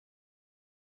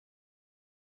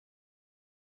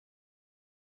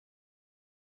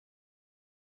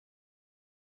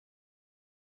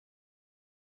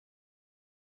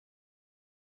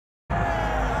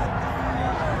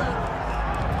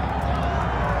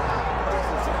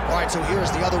right, so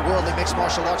here's the otherworldly mixed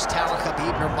martial arts talent,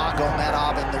 Khabib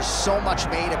Nurmagomedov, and there's so much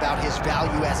made about his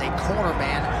value as a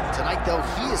cornerman. Tonight, though,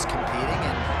 he is competing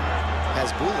and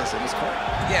has Bulas in his corner.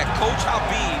 Yeah, Coach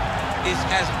Habib is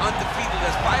as undefeated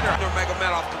as fighter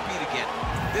Nurmagomedov compete again.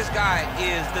 This guy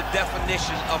is the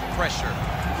definition of pressure.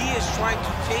 He is trying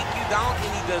to take you down,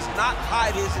 and he does not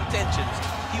hide his intentions.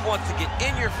 He wants to get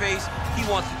in your face, he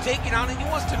wants to take you down, and he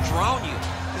wants to drown you.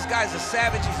 This guy's a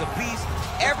savage, he's a beast.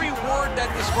 Every word that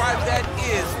describes that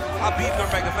is Khabib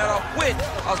Nurmagomedov with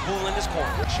Bull in his corner.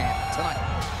 Champ tonight.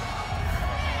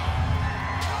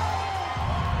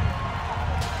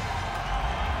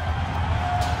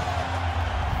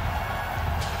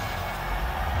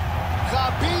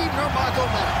 Khabib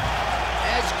Nurmagomedov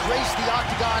has graced the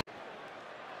octagon.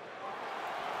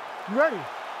 You ready?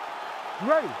 You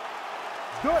ready?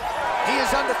 Do it. He is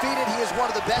undefeated. He is one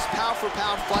of the best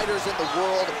pound-for-pound fighters in the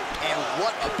world, and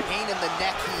what a pain in the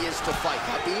neck he is to fight.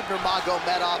 Khabib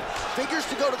Nurmagomedov figures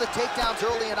to go to the takedowns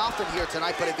early and often here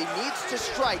tonight, but if he needs to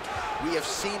strike, we have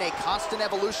seen a constant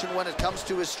evolution when it comes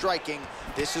to his striking.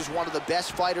 This is one of the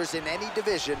best fighters in any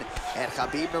division, and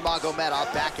Khabib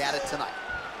Nurmagomedov back at it tonight.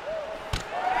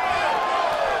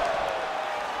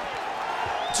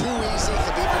 Too easy.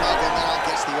 Khabib Nurmagomedov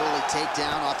gets the early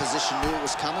takedown. Opposition knew it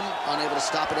was coming, unable to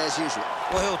stop it as usual.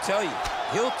 Well, he'll tell you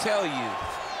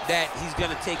that he's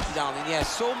going to take you down, and he has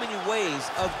so many ways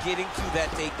of getting to that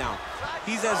takedown.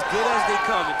 He's as good as they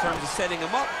come in terms of setting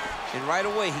him up, and right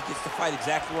away he gets the fight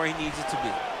exactly where he needs it to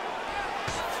be.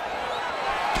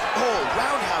 Oh,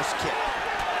 roundhouse kick.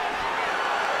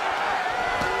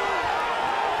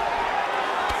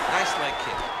 Nice leg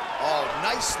kick. Oh,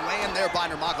 nice land there by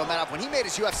Nurmagomedov. When he made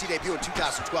his UFC debut in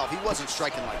 2012, he wasn't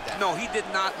striking like that. No, he did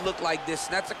not look like this,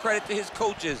 and that's a credit to his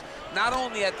coaches, not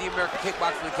only at the American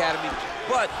Kickboxing Academy,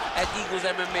 but at Eagles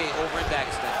MMA over in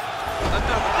Pakistan.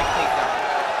 Another big takedown.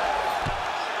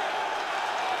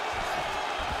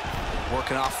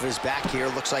 Working off of his back here.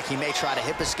 Looks like he may try to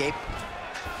hip escape.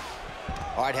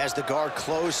 All right, has the guard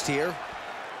closed here.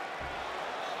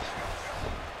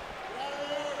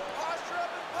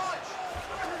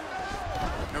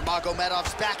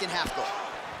 Nurmagomedov's back in half guard.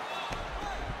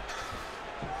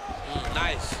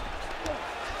 Nice.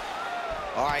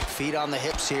 All right, feet on the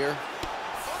hips here.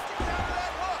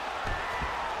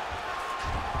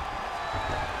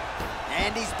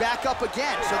 And he's back up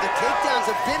again. So the takedowns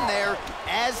have been there,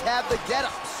 as have the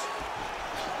get-ups.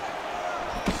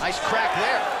 Nice crack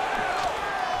there.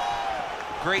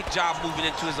 Great job moving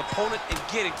into his opponent and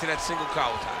getting to that single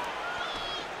collar tie.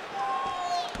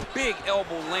 Big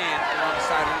elbow land around the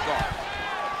side of the guard.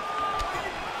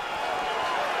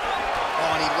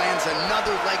 Oh, and he lands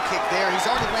another leg kick there. He's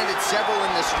already landed several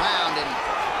in this round, and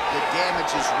the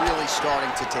damage is really starting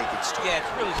to take its toll. Yeah,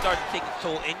 it's really starting to take its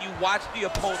toll. And you watch the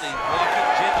opponent walking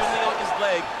gingerly on his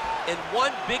leg, and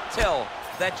one big tell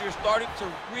that you're starting to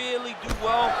really do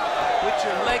well with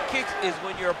your leg kicks is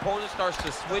when your opponent starts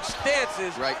to switch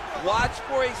stances. Right. Watch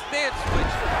for a stance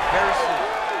switch very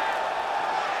soon.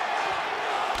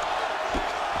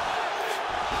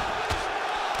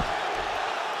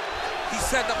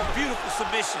 Setting up a beautiful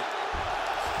submission.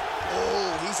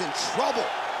 Oh, he's in trouble.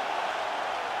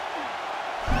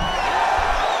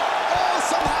 Oh,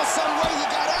 somehow, some way he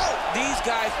got out. These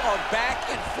guys are back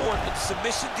and forth, but the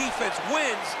submission defense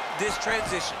wins this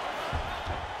transition.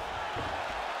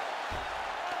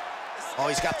 Oh,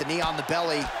 he's got the knee on the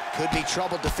belly. Could be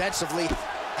trouble defensively.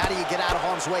 How do you get out of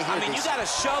harm's way here? I mean, you got to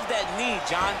shove that knee,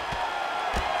 John.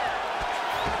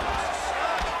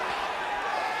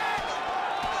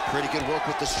 Pretty good work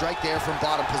with the strike there from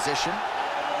bottom position.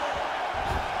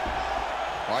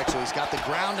 All right, so he's got the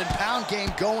ground and pound game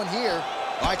going here.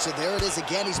 All right, so there it is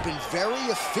again. He's been very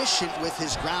efficient with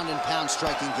his ground and pound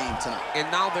striking game tonight. And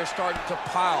now they're starting to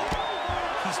pile.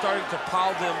 He's starting to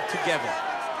pile them together.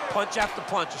 Punch after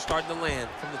punch are starting to land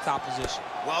from the top position.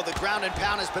 Well, the ground and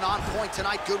pound has been on point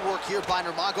tonight. Good work here by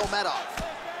Nurmagomedov.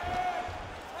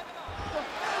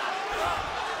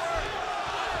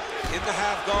 In the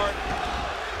half guard.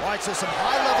 All right, so some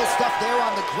high-level stuff there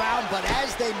on the ground, but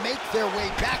as they make their way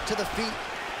back to the feet,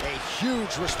 a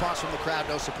huge response from the crowd,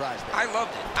 no surprise there. I loved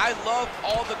it. I loved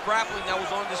all the grappling that was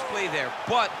on display there,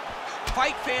 but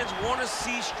fight fans want to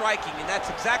see striking, and that's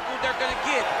exactly what they're going to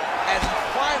get as he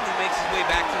finally makes his way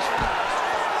back to his feet.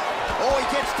 Oh, he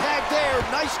gets tagged there.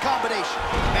 Nice combination.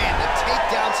 Man, the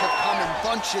takedowns have come in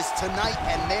bunches tonight,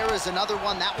 and there is another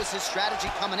one. That was his strategy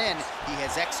coming in. He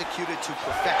has executed to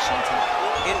perfection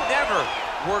tonight. It never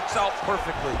works out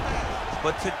perfectly,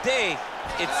 but today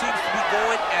it seems to be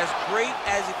going as great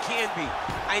as it can be.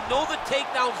 I know the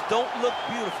takedowns don't look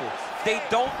beautiful. They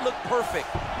don't look perfect,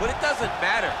 but it doesn't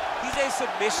matter. He's a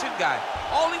submission guy.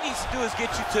 All he needs to do is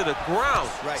get you to the ground.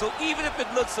 Right. So even if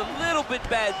it looks a little bit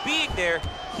bad being there,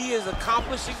 he is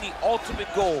accomplishing the ultimate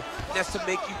goal, and that's to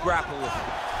make you grapple with him.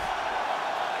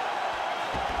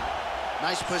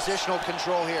 Nice positional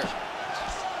control here.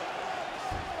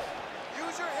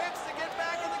 Use your hips to get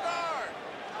back in the guard.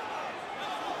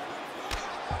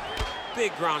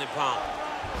 Big ground and pound.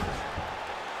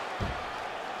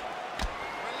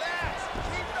 Relax.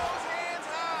 Keep those hands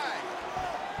high.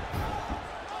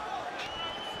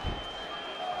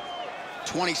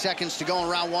 20 seconds to go in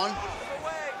round one.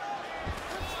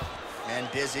 And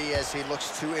busy as he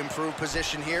looks to improve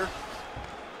position here.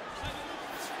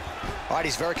 All right,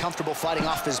 he's very comfortable fighting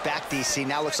off his back, DC.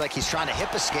 Now looks like he's trying to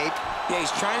hip escape. Yeah,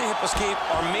 he's trying to hip escape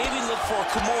or maybe look for a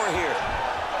Kimura here.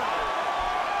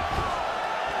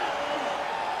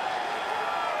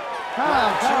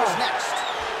 Round two is next.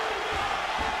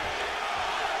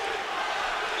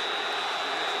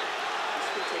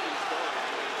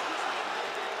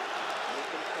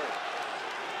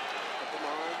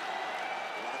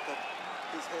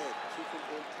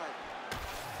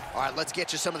 All right, let's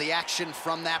get you some of the action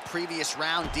from that previous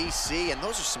round, DC, and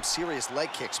those are some serious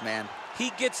leg kicks, man.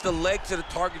 He gets the leg to the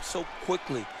target so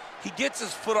quickly. He gets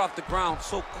his foot off the ground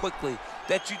so quickly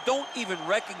that you don't even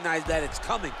recognize that it's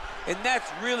coming, and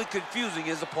that's really confusing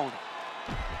his opponent.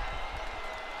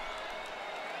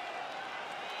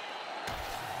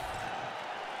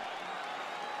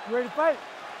 You ready to fight?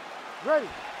 Ready.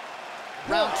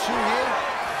 Round two here.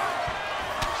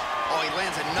 Oh, he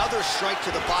lands another strike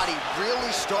to the body,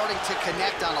 really starting to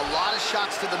connect on a lot of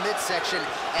shots to the midsection,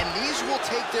 and these will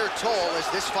take their toll as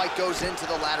this fight goes into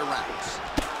the latter rounds.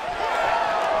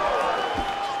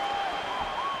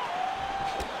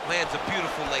 Lands a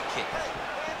beautiful leg kick.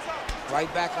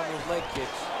 Right back on those leg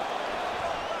kicks.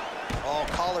 Oh,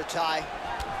 collar tie.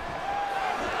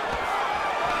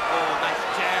 Oh, nice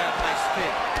jab, nice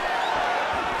spin.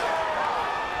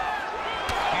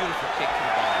 Beautiful kick to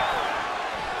the body.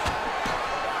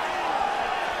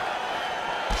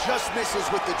 Just misses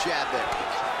with the jab there.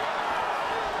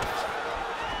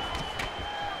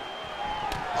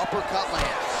 Uppercut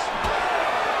lands.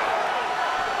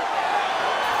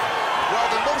 Well,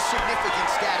 the most significant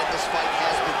stat in this fight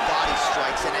has been body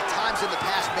strikes, and at times in the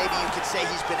past, maybe you could say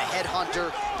he's been a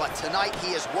headhunter, but tonight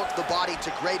he has worked the body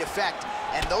to great effect,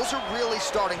 and those are really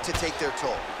starting to take their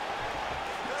toll.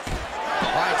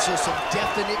 All right, so some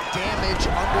definite damage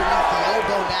underneath the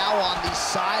elbow now on the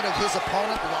side of his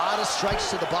opponent. A lot of strikes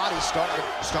to the body starting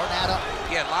to add up.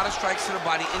 Yeah, a lot of strikes to the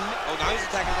body. Oh, now he's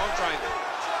attacking his own triangle.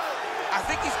 I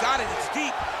think he's got it. It's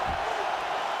deep.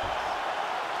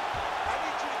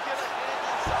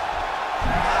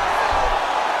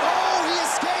 Oh, he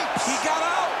escapes. He got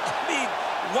out. I mean,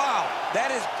 wow.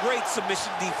 That is great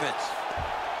submission defense.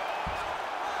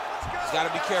 He's got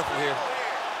to be careful here.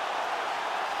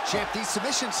 Champ, these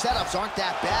submission setups aren't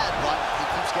that bad, but he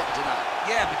keeps getting denied.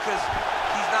 Yeah, because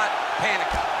he's not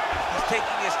panicking. He's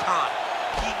taking his time.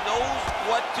 He knows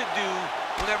what to do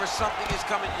whenever something is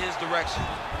coming in his direction.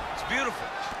 It's beautiful.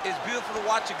 It's beautiful to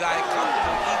watch a guy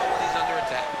comfortable even when he's under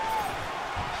attack.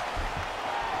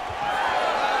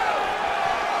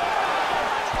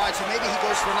 All right, so maybe he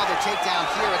goes for another takedown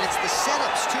here, and it's the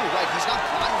setups too, right? He's not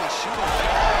blindly shooting.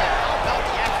 How about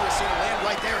the accuracy to land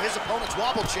right there? His opponent's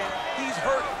wobble, champ. He's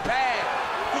hurt bad.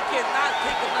 He cannot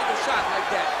take another shot like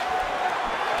that.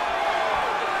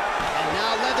 And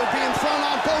now leather being thrown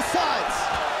on both sides.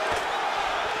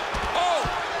 Oh,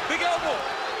 big elbow.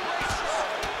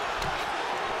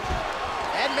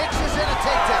 And mixes in a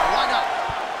takedown. Why not?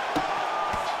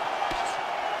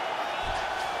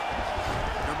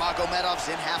 Nurmagomedov's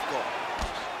in half guard.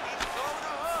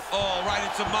 Oh, right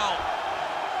into mount.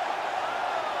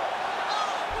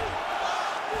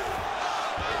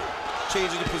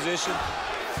 Changing the position.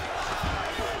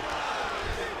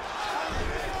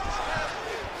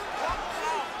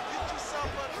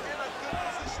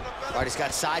 All right, he's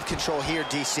got side control here,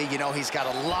 DC. You know, he's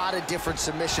got a lot of different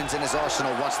submissions in his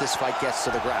arsenal once this fight gets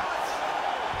to the ground.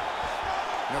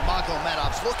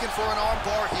 Nurmagomedov's looking for an arm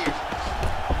bar here.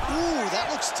 Ooh, that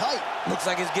looks tight. Looks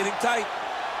like it's getting tight.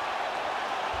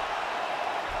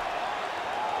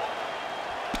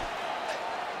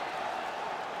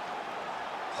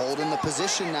 Holding the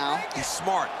position now. He's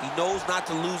smart. He knows not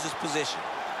to lose his position.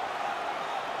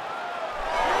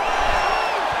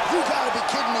 You gotta be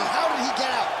kidding me. How did he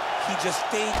get out? He just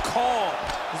stayed calm.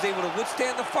 Was able to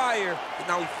withstand the fire, and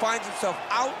now he finds himself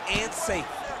out and safe.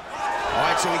 All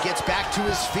right, so he gets back to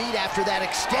his feet after that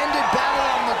extended battle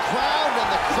on the ground, and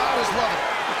the crowd is loving it.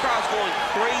 The crowd's going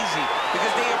crazy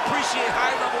because they appreciate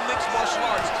high-level mixed martial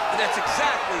arts, and that's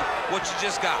exactly what you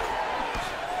just got.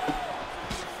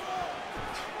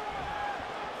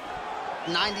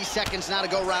 90 seconds now to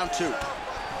go, round two.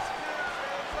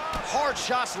 Hard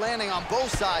shots landing on both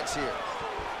sides here.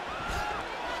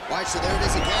 All right, so there it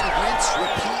is again. Rinse,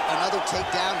 repeat, another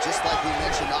takedown, just like we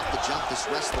mentioned off the jump. This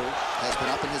wrestler has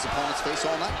been up in his opponent's face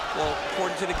all night. Well,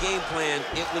 according to the game plan,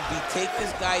 it would be take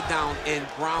this guy down and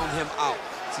ground him out.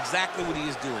 It's exactly what he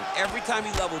is doing. Every time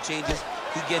he level changes,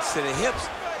 he gets to the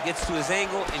hips, gets to his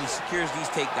angle, and he secures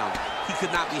these takedowns. He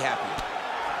could not be happier.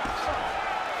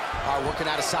 All right,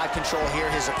 working out of side control here.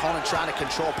 His opponent trying to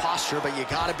control posture, but you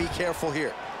got to be careful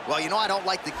here. Well, you know I don't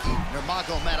like the key.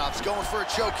 Nurmagomedov's going for a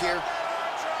choke here.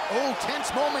 Oh,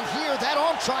 tense moment here. That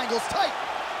arm triangle's tight.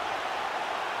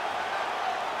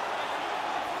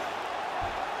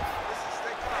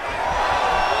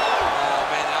 Oh,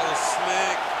 man, that was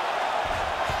slick.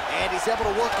 And he's able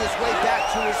to work his way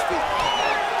back to his feet.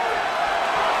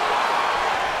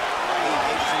 He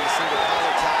makes it a single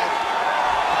collar tie.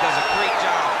 He does a great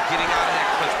job getting out of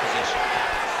that clinch position.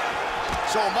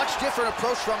 So a much different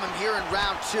approach from him here in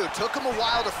round two. Took him a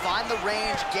while to find the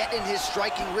range, get in his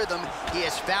striking rhythm. He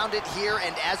has found it here,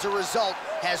 and as a result,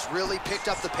 has really picked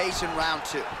up the pace in round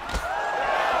two.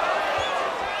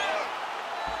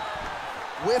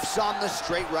 Whiffs on the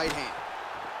straight right hand.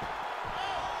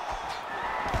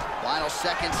 Final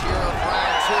seconds here of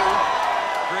round two.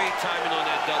 Great timing on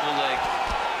that double leg.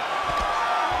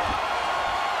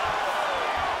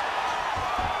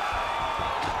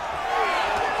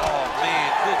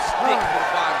 Stick to the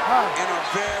body. In a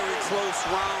very close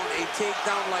round, a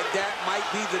takedown like that might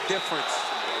be the difference.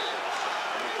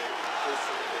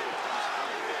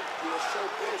 He was so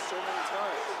close so many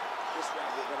times. This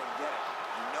round, we're going to get it.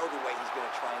 You know the way he's going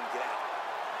to try and get out.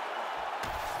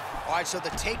 All right, so the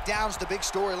takedown's the big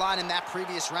storyline in that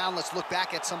previous round. Let's look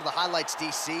back at some of the highlights,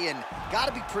 DC, and got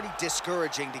to be pretty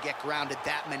discouraging to get grounded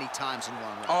that many times in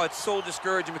one round. Oh, it's so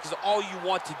discouraging because all you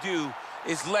want to do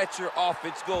is let your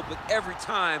offense go, but every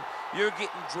time you're getting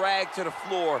dragged to the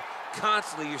floor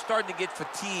constantly, you're starting to get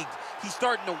fatigued. He's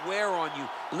starting to wear on you.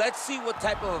 Let's see what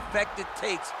type of effect it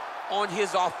takes on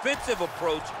his offensive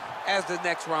approach as the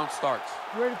next round starts.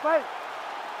 You ready to fight?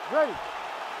 Ready.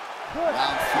 Good.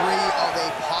 Round three of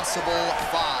a possible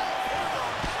five.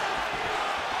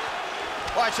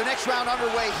 All right, so next round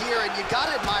underway here, and you got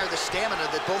to admire the stamina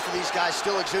that both of these guys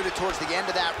still exuded towards the end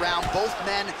of that round. Both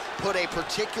men put a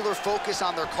particular focus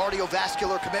on their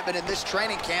cardiovascular commitment in this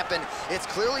training camp, and it's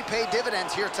clearly paid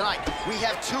dividends here tonight. We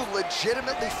have two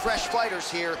legitimately fresh fighters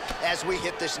here as we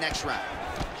hit this next round.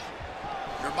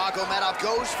 Nurmagomedov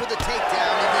goes for the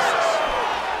takedown and misses.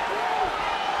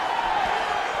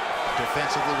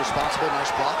 Defensively responsible,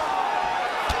 nice block.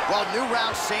 Well, new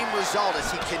round, same result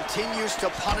as he continues to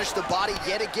punish the body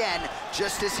yet again,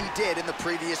 just as he did in the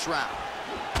previous round.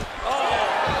 Oh,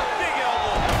 big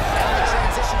elbow. Now the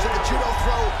transition to the judo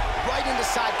throw right into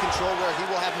side control, where he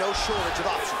will have no shortage of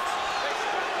options.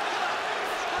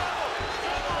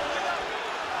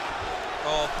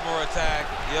 Oh, Kimura attack,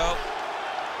 yep.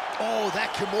 Oh,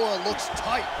 that Kimura looks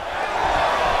tight.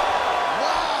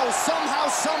 Somehow,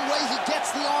 some way, he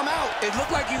gets the arm out. It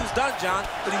looked like he was done, John,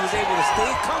 but he was able to stay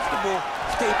comfortable,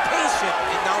 stay patient,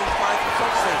 and now he finds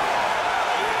himself safe.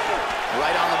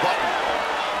 Right on the button.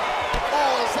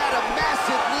 Oh, is that a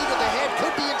massive knee to the head?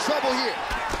 Could be in trouble here.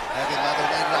 Heavy leather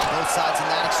landed on both sides in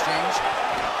that exchange.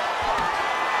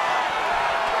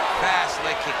 Fast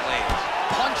leg kick lands.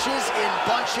 Punches in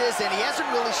bunches, and he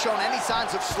hasn't really shown any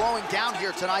signs of slowing down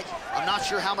here tonight. I'm not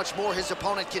sure how much more his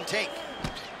opponent can take.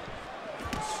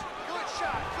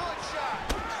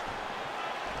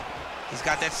 He's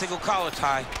got that single collar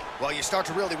tie. Well, you start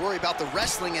to really worry about the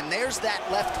wrestling, and there's that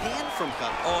left hand from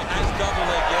Khabib. Oh, nice double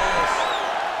leg, yes.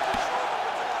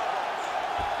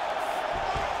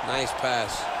 Nice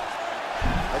pass.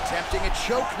 Attempting a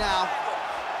choke now.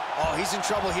 Oh, he's in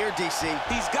trouble here, DC.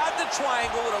 He's got the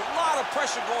triangle with a lot of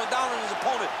pressure going down on his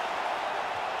opponent.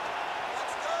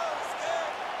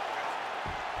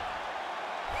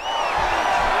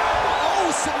 Oh,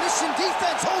 submission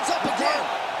defense holds up again.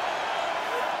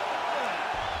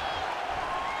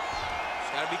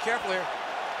 Gotta be careful here.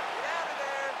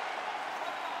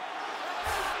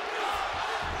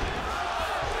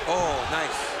 Oh,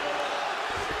 nice.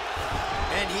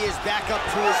 And he is back up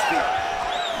to his feet.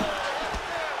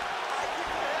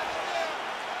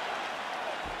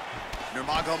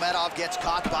 Nurmagomedov gets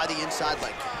caught by the inside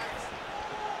leg kick.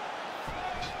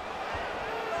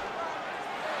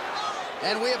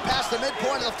 And we have passed the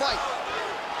midpoint of the fight.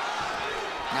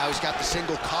 Now he's got the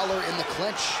single collar in the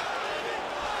clinch.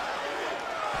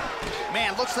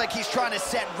 Man, looks like he's trying to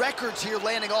set records here,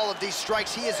 landing all of these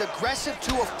strikes. He is aggressive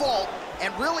to a fault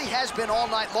and really has been all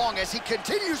night long as he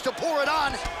continues to pour it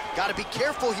on. Got to be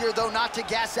careful here, though, not to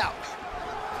gas out.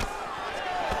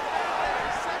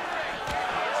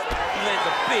 He lands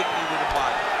a big knee to the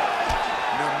body.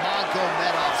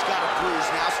 Nurmagomedov's got a bruise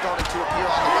now starting to appear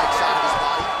on the right side of his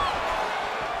body.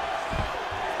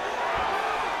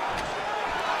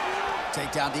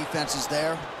 Takedown defense is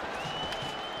there.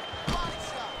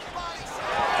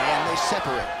 And they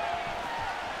separate.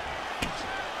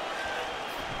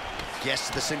 Gets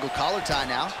to the single collar tie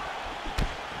now.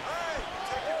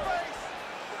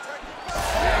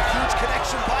 Huge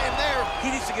connection by him there. He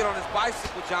needs to get on his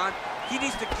bicycle, John. He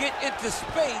needs to get into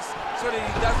space so that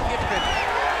he doesn't get finished.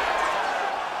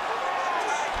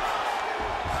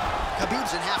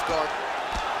 Khabib's in half guard.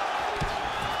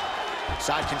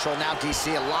 Side control now,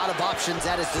 DC. A lot of options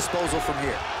at his disposal from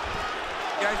here.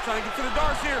 Yeah, he's trying to get to the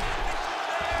darts here.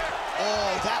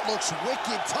 Oh, that looks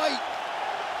wicked tight.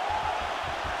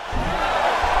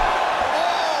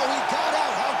 Oh, he got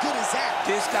out. How good is that?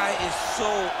 This guy is so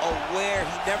aware.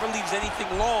 He never leaves anything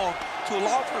long to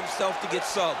allow for himself to get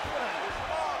subbed.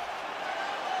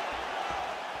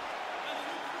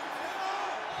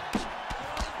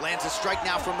 Lands a strike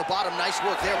now from the bottom. Nice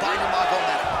work there by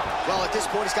Nurmagomedov. Well, at this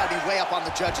point, he's got to be way up on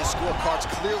the judges' scorecards,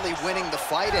 clearly winning the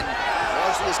fight, and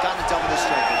largely has gotten it done with his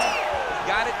strike. He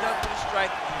got it done with the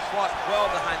strike. He fought well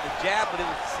behind the jab, but it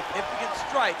was significant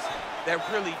strikes that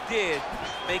really did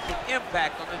make an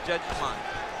impact on the judges' mind.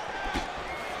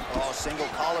 Oh, single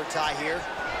collar tie here.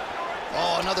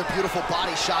 Oh, another beautiful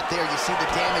body shot there. You see the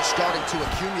damage starting to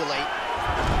accumulate.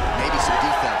 Maybe some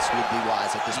defense would be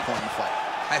wise at this point in the fight.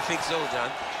 I think so, John.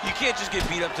 You can't just get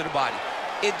beat up to the body.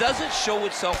 It doesn't show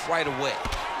itself right away.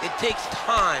 It takes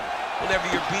time whenever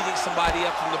you're beating somebody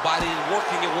up from the body and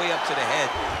working your way up to the head.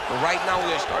 But right now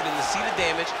we are starting to see the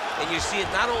damage, and you see it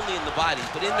not only in the body,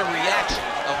 but in the reaction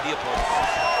of the opponent.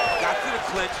 Got to the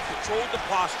clinch, controlled the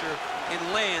posture, and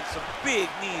land some big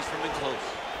knees from in close.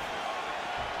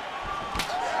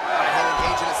 All right, he'll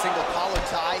engage in a single collar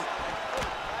tie.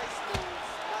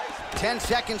 10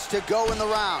 seconds to go in the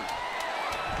round.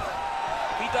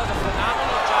 He does a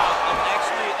phenomenal job of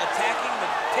actually attacking the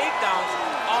takedowns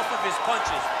off of his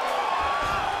punches.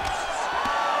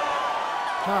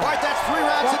 All right, that's 3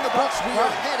 rounds in the books. We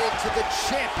are headed to the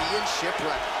championship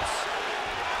rounds.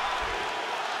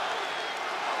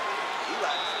 He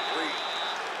lands 3.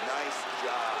 Nice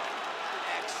job.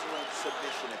 Excellent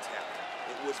submission attempt.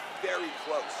 It was very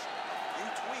close. Few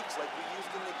tweaks like we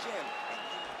used in the gym, and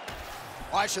you...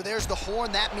 All right, so there's the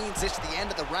horn. That means it's the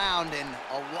end of the round, and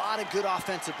a lot of good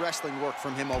offensive wrestling work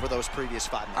from him over those previous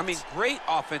 5 minutes. I mean, great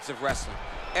offensive wrestling.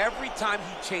 Every time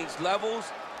he changed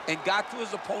levels and got to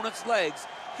his opponent's legs,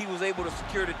 he was able to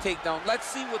secure the takedown. Let's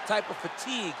see what type of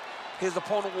fatigue his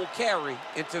opponent will carry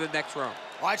into the next round.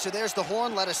 All right, so there's the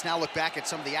horn. Let us now look back at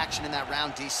some of the action in that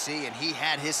round, DC, and he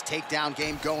had his takedown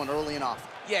game going early and often.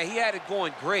 Yeah, he had it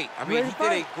going great. I mean, he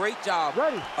did a great job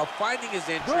of finding his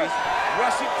entries,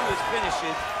 rushing to his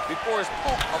finishes before his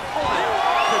opponent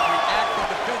could react and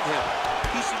defend him.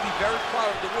 He should be very proud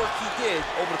of the work he did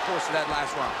over the course of that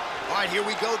last round. All right, here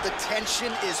we go. The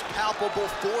tension is palpable.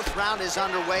 4th round is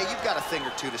underway. You've got a thing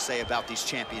or two to say about these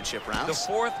championship rounds.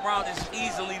 The 4th round is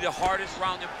easily the hardest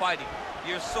round in fighting.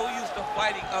 You're so used to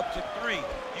fighting up to 3.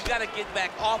 You got to get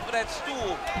back off of that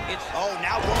stool. Oh,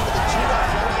 now going to the judo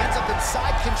flow. He ends up in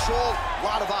side control. A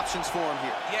lot of options for him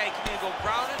here. Yeah, he can either go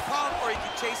ground and pound or he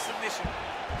can chase submission.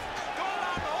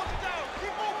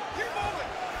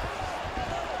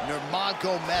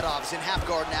 Nurmagomedov's in half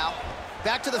guard now.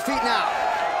 Back to the feet now.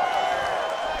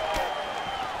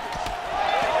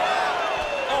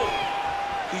 Oh,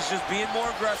 he's just being more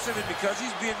aggressive, and because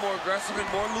he's being more aggressive and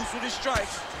more loose with his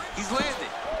strikes, he's landing.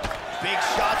 Big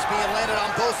shots being landed on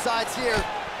both sides here.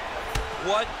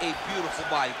 What a beautiful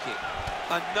body kick.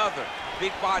 Another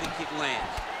big body kick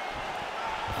lands.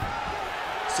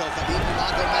 So Khabib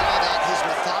Nurmagomedov at his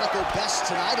methodical best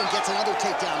tonight and gets another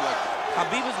takedown right.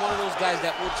 Khabib is one of those guys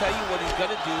that will tell you what he's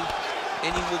going to do,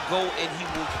 and he will go and he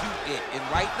will do it. And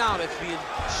right now that's being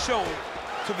shown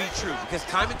to be true, because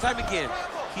time and time again,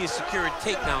 he is securing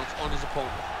takedowns on his opponent.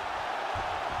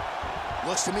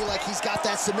 Looks to me like he's got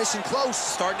that submission close.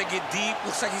 Starting to get deep.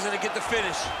 Looks like he's going to get the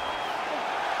finish.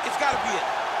 It's got to be it.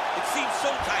 It seems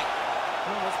so tight.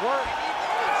 Let's work.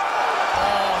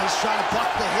 Oh, he's trying to buck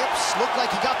the hips. Looked like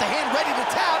he got the hand ready to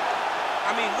tap.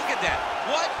 I mean, look at that.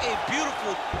 What a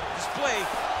beautiful display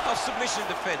of submission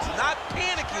defense. Not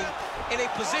panicking in a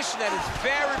position that is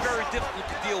very, very difficult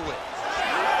to deal with.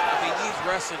 I mean, these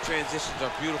wrestling transitions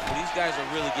are beautiful. These guys are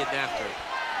really getting after it.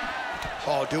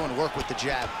 Oh, doing work with the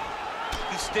jab.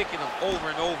 He's sticking him over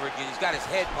and over again. He's got his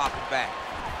head popping back.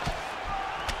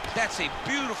 That's a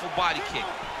beautiful body kick.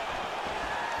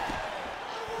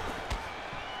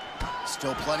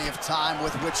 Still plenty of time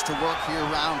with which to work here,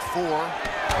 round 4. And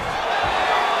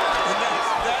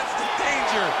that's the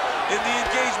danger in the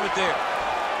engagement there.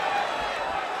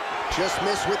 Just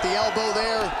missed with the elbow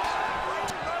there.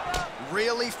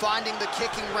 Really finding the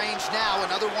kicking range now.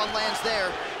 Another one lands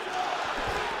there.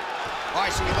 All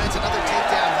right, so he lands another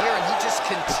takedown here, and he just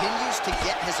continues to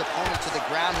get his opponent to the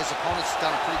ground. His opponent's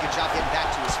done a pretty good job getting back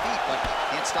to his feet, but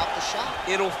can't stop the shot.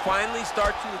 It'll finally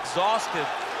start to exhaust him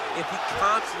if he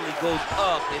constantly goes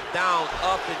up and down,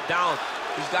 up and down.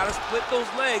 He's got to split those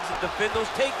legs and defend those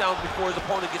takedowns before his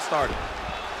opponent gets started.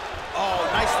 Oh,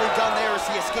 nicely done there as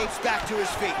he escapes back to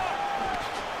his feet.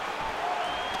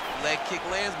 Leg kick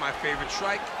lands, my favorite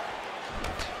strike.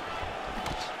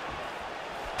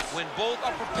 When both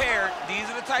are prepared, these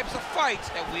are the types of fights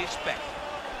that we expect.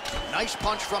 Nice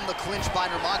punch from the clinch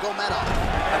by Nurmagomedov.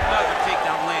 Another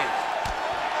takedown lands.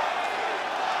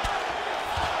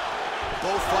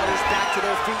 Both fighters back to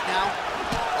their feet now.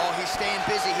 Oh, he's staying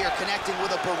busy here, connecting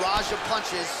with a barrage of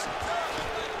punches.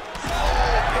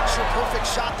 Oh, picture-perfect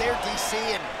shot there, DC,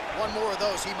 and one more of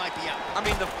those, he might be out. I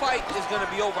mean, the fight is going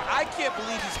to be over. I can't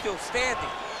believe he's still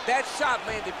standing. That shot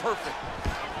landed perfect.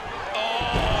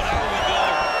 Oh, that'll be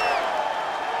good.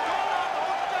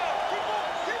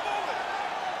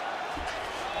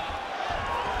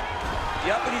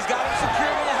 Yep, and he's got him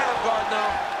secured in the half guard now.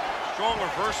 Strong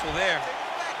reversal there.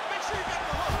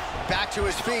 Back to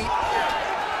his feet.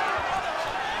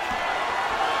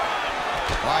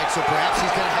 All right, so perhaps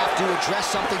he's going to have to address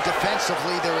something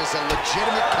defensively. There is a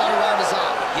legitimate cut around his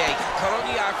eye. Yeah, he cut on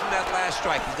the eye from that last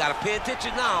strike. He's got to pay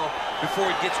attention now before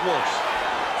it gets worse.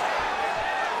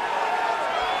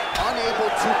 Unable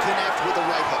to connect with the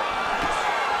right hook.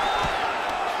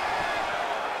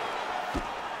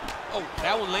 Oh,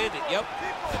 that one landed, yep.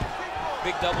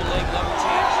 Big double leg level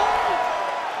change.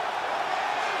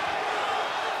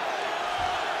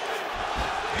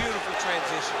 Beautiful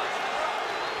transition.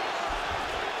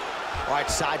 All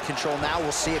right, side control now.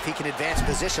 We'll see if he can advance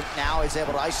position. Now he's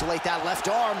able to isolate that left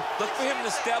arm. Look for him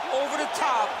to step over the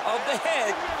top of the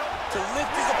head to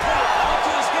lift his opponent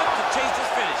onto his hip to chase his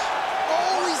finish.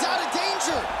 Oh, he's out of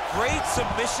danger. Great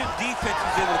submission defense.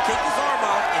 He's able to take his arm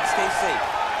out and stay safe.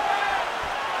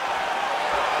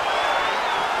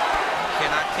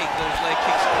 Cannot take those leg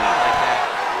kicks clean like that.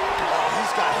 Oh,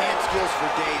 he's got hand skills for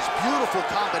days. Beautiful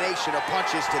combination of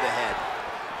punches to the head.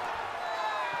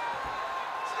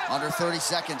 Under 30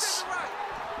 seconds.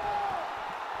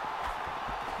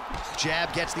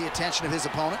 Jab gets the attention of his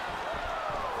opponent.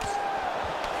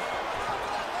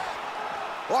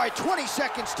 All right, 20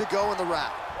 seconds to go in the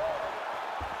round.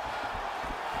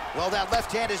 Well, that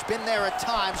left hand has been there at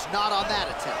times, not on that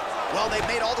attempt. Well, they've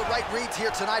made all the right reads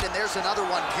here tonight, and there's another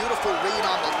one. Beautiful read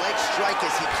on the leg strike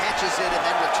as he catches it and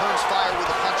then returns fire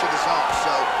with a punch of his own.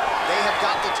 So they have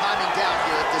got the timing down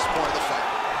here at this point of the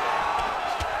fight.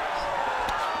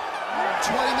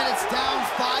 20 minutes down,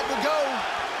 5 to go.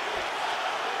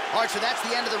 All right, so that's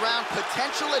the end of the round.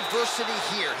 Potential adversity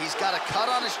here. He's got a cut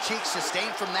on his cheek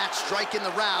sustained from that strike in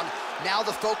the round. Now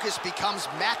the focus becomes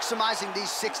maximizing these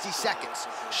 60 seconds,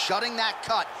 shutting that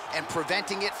cut and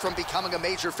preventing it from becoming a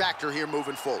major factor here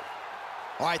moving forward.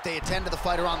 All right, they attend to the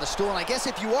fighter on the stool, and I guess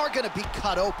if you are going to be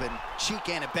cut open, cheek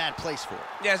ain't a bad place for it.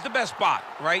 Yeah, it's the best spot,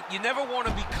 right? You never want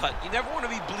to be cut. You never want to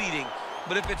be bleeding,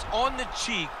 but if it's on the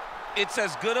cheek, it's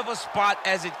as good of a spot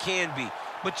as it can be.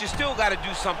 But you still got to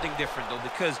do something different, though,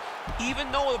 because even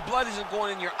though the blood isn't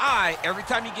going in your eye, every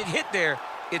time you get hit there,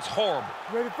 it's horrible.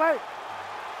 Ready to fight?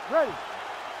 Ready.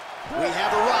 We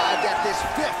have arrived at this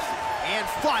 5th and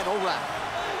final round.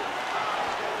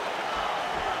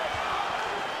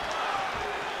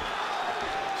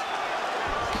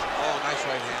 Oh, nice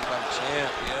right hand by the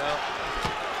champ, yeah.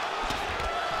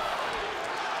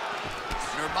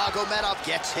 Nurmagomedov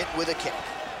gets hit with a kick.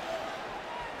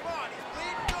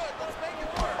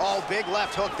 Oh, big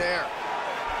left hook there.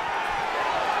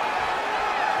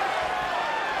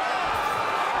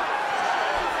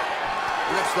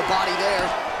 Rips the body there.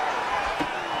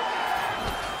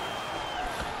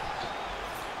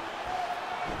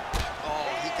 Oh,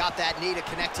 he got that knee to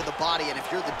connect to the body, and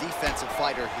if you're the defensive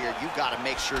fighter here, you got to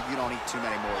make sure you don't eat too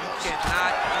many more of those. You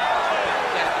cannot eat too many. You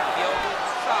got to get the elbow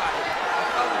inside.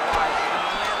 Otherwise, when you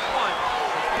land one,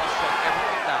 it's going to shut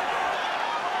everything down.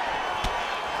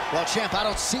 Well, champ, I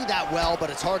don't see that well,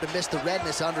 but it's hard to miss the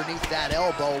redness underneath that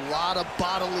elbow. A lot of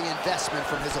bodily investment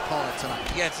from his opponent tonight.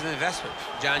 Yeah, it's an investment,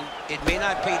 John. It may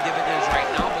not pay dividends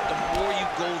right now, but the more you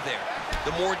go there,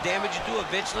 The more damage you do,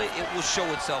 eventually it will show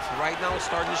itself. Right now, it's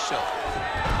starting to show.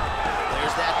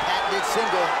 There's that patented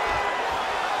single.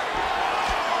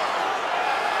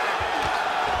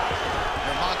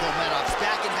 Nurmagomedov's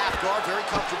back in half guard, very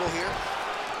comfortable here.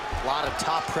 A lot of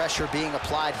top pressure being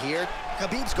applied here.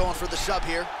 Khabib's going for the sub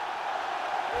here.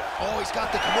 Oh, he's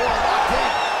got the Kimura locked in.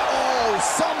 Oh,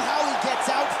 somehow he gets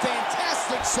out.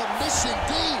 Fantastic submission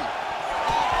D.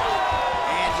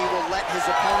 And he will let his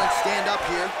opponent stand up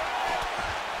here.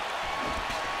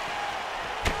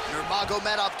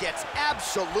 Nurmagomedov gets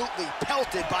absolutely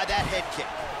pelted by that head kick.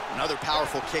 Another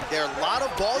powerful kick there. A lot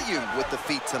of volume with the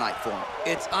feet tonight for him.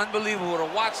 It's unbelievable to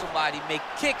watch somebody make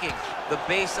kicking the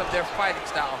base of their fighting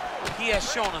style. He has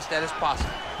shown us that it's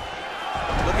possible.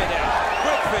 Look at that.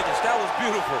 Quick finish. That was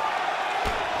beautiful.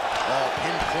 Oh,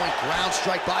 pinpoint ground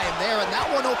strike by him there, and that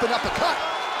one opened up a cut.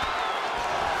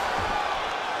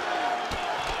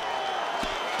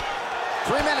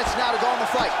 Three minutes now to go in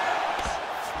the fight.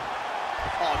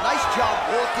 Oh, nice job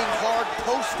working hard,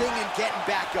 posting, and getting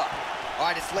back up. All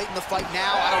right, it's late in the fight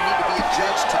now. I don't need to be a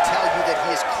judge to tell you that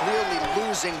he is clearly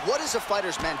losing. What is a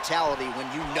fighter's mentality when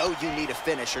you know you need a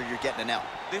finish or you're getting an L?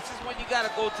 This is when you got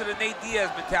to go to the Nate Diaz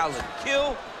mentality.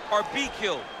 Kill or be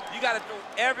killed. You got to throw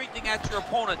everything at your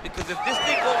opponent, because if this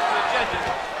thing goes to the judges,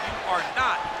 you are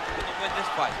not going to win this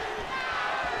fight.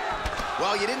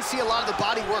 Well, you didn't see a lot of the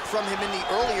body work from him in the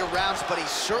earlier rounds, but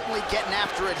he's certainly getting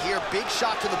after it here. Big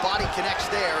shot to the body connects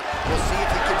there. We'll see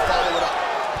if he can follow it up.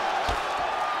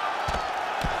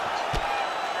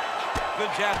 Good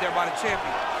jab there by the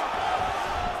champion.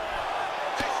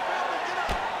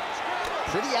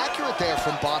 Pretty accurate there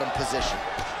from bottom position.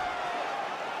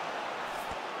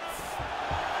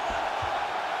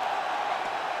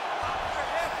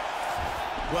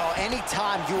 Well,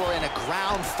 anytime you are in a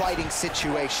ground fighting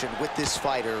situation with this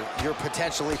fighter, you're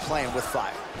potentially playing with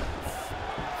fire.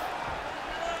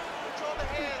 Control the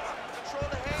hands. Control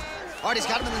the hands. All right, he's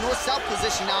got him in the north-south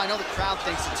position now. I know the crowd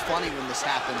thinks it's funny when this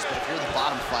happens, but if you're the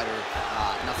bottom fighter,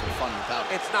 nothing funny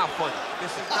about it. It's not funny.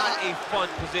 This is not a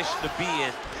fun position to be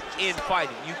in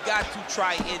fighting. You got to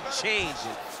try and change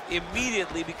it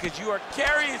immediately, because you are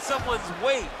carrying someone's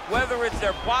weight, whether it's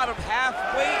their bottom half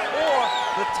weight or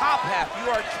the top half. You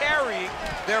are carrying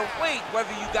their weight,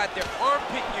 whether you got their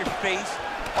armpit in your face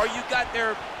or you got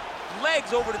their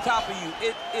legs over the top of you.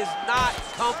 It is not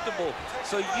comfortable.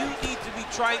 So you need to be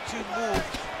trying to move,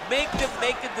 make them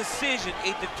make a decision,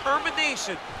 a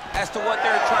determination as to what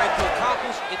they're trying to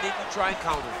accomplish, and then you try and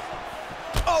counter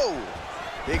it. Oh!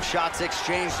 Big shots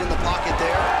exchanged in the pocket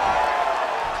there.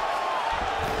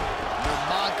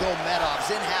 Nurmagomedov's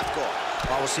in half guard.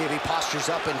 Well, we'll see if he postures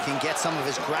up and can get some of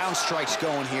his ground strikes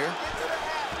going here.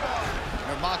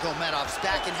 Nurmagomedov's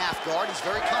back in half guard. He's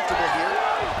very comfortable here.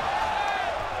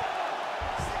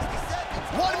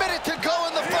 1 minute to go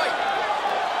in the fight.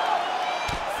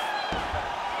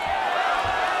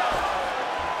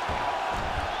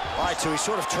 All right, so he's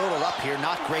sort of turtled up here.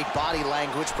 Not great body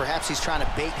language. Perhaps he's trying to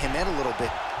bait him in a little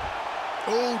bit.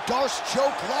 Oh, Darce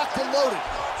choke locked and loaded.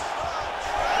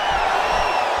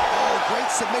 Great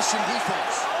submission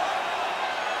defense.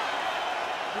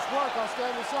 Just work, I'll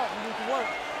stand this up. You need to work.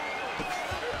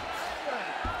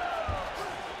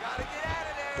 Gotta get out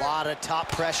of there. A lot of top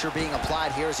pressure being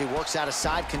applied here as he works out of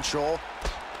side control.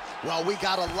 Well, we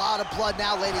got a lot of blood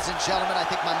now, ladies and gentlemen. I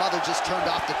think my mother just turned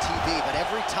off the TV, but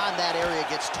every time that area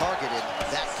gets targeted,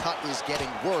 that cut is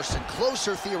getting worse and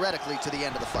closer, theoretically, to the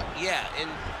end of the fight. Yeah, and,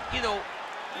 you know,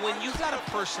 when you got a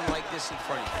person like this in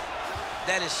front of you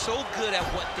that is so good at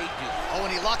what they do. Oh, and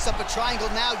he locks up a triangle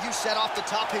now. You said off the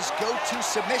top, his go-to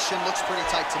submission looks pretty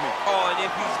tight to me. Oh, and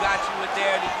if he's got you in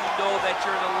there, then you know that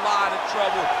you're in a lot of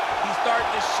trouble. He's starting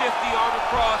to shift the arm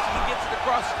across. When he gets it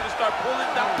across, he's going to start pulling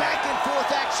down. Back and forth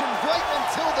action right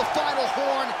until the final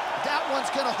horn. That one's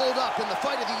going to hold up in the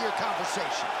Fight of the Year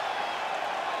conversation.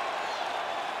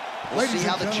 We'll see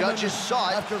how the judges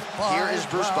saw it. Here is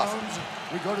Bruce Buffer.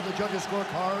 We go to the judges'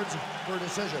 scorecards for a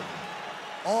decision.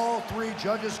 All three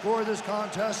judges score this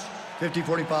contest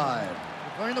 50-45.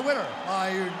 Declaring the winner by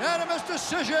unanimous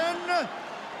decision,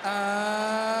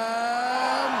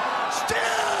 and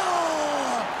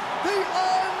still the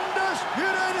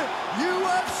undisputed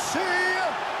UFC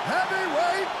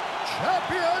heavyweight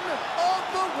champion of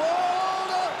the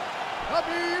world,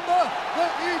 Khabib the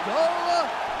Eagle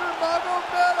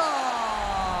Nurmagomedov.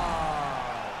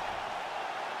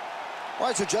 All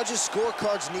right, so judges'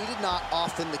 scorecards needed, not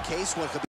often the case when Khabib